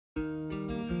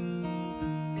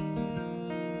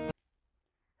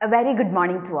A very good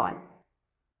morning to all.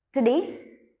 Today,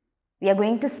 we are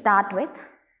going to start with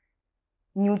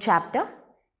new chapter,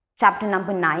 chapter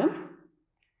number 9,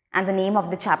 and the name of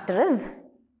the chapter is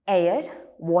Air,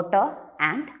 Water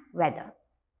and Weather.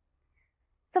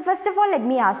 So first of all, let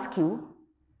me ask you,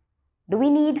 do we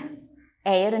need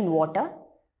air and water?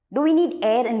 Do we need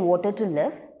air and water to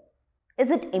live?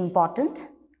 Is it important?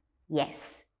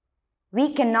 Yes.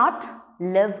 We cannot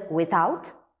live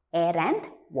without air and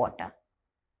water.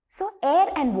 So air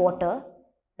and water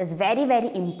is very,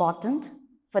 very important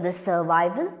for the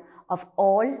survival of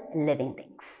all living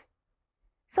things.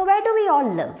 So where do we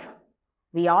all live?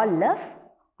 We all live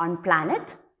on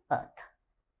planet Earth.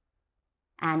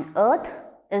 And Earth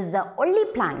is the only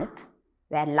planet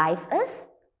where life is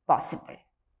possible.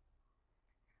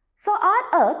 So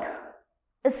our Earth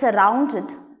is surrounded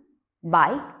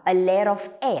by a layer of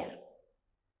air.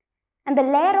 And the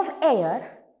layer of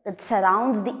air that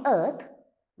surrounds the Earth,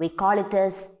 we call it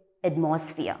as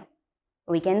atmosphere.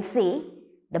 We can say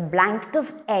the blanket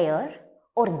of air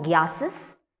or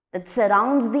gases that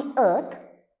surrounds the Earth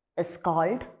is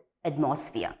called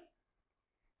atmosphere.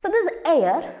 So this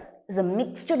air is a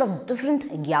mixture of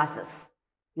different gases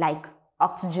like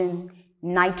oxygen,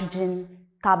 nitrogen,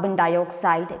 carbon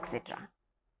dioxide, etc.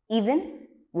 Even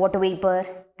water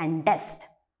vapor and dust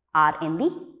are in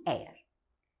the air.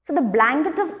 So the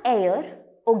blanket of air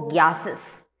or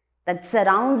gases that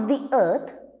surrounds the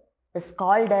Earth is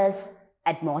called as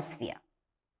atmosphere.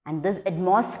 And this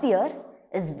atmosphere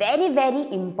is very,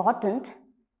 very important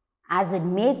as it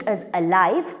makes us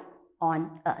alive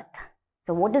on Earth.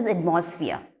 So what is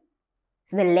atmosphere?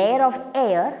 So the layer of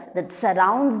air that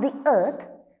surrounds the Earth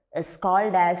is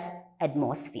called as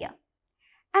atmosphere.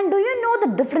 And do you know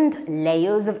the different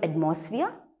layers of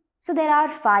atmosphere? So there are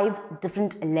 5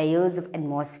 different layers of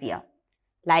atmosphere,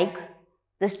 like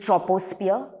the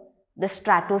troposphere, the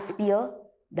stratosphere,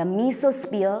 the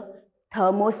mesosphere,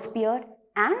 thermosphere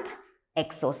and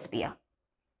exosphere.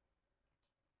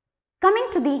 Coming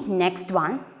to the next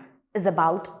one is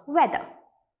about weather.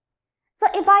 So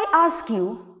if I ask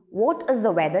you, what is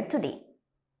the weather today?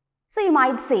 So you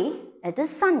might say it is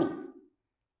sunny.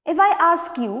 If I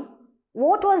ask you,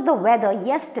 what was the weather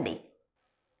yesterday?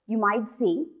 You might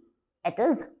say it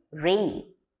is rainy.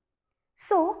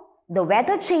 So the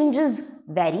weather changes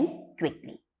very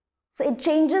quickly. So it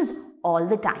changes all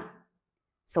the time.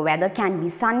 So weather can be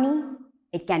sunny,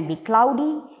 it can be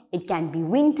cloudy, it can be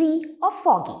windy or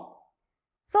foggy.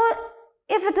 So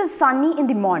if it is sunny in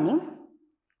the morning,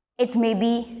 it may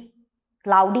be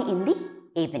cloudy in the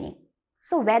evening.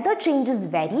 So weather changes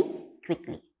very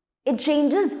quickly. It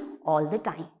changes all the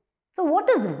time. So what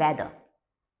is weather?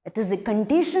 It is the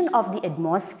condition of the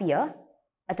atmosphere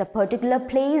at a particular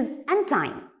place and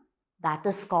time. That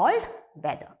is called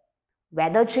weather.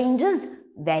 Weather changes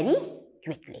very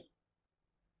quickly.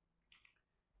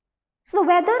 So the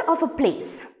weather of a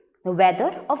place, the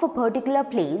weather of a particular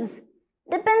place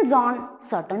depends on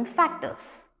certain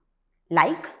factors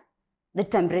like the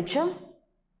temperature,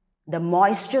 the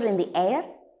moisture in the air,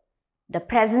 the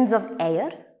presence of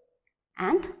air,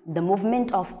 and the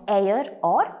movement of air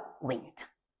or wind.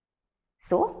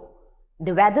 So,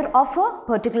 the weather of a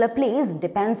particular place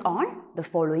depends on the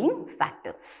following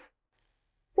factors.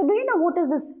 So, do you know what is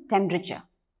this temperature?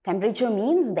 Temperature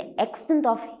means the extent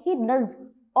of heatness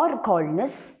or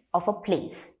coldness of a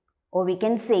place. Or we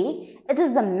can say it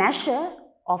is the measure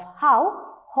of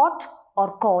how hot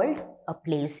or cold a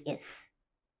place is.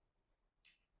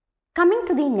 Coming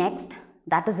to the next,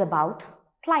 that is about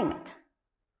climate.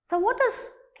 So what is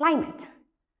climate?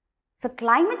 So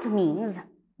climate means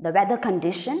the weather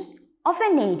condition of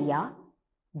an area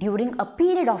during a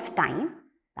period of time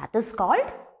that is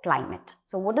called climate.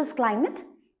 So what is climate?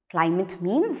 Climate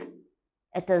means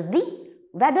it is the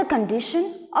weather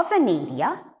condition of an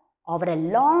area over a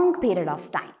long period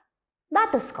of time.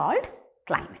 That is called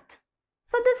climate.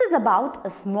 So this is about a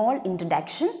small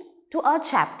introduction to our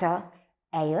chapter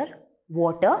Air,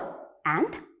 Water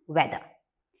and Weather.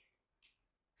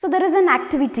 So there is an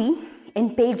activity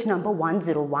in page number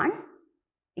 101.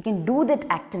 You can do that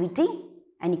activity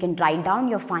and you can write down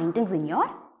your findings in your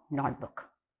notebook.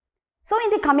 So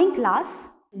in the coming class,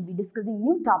 we'll be discussing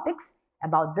new topics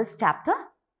about this chapter.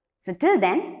 So till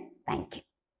then, thank you.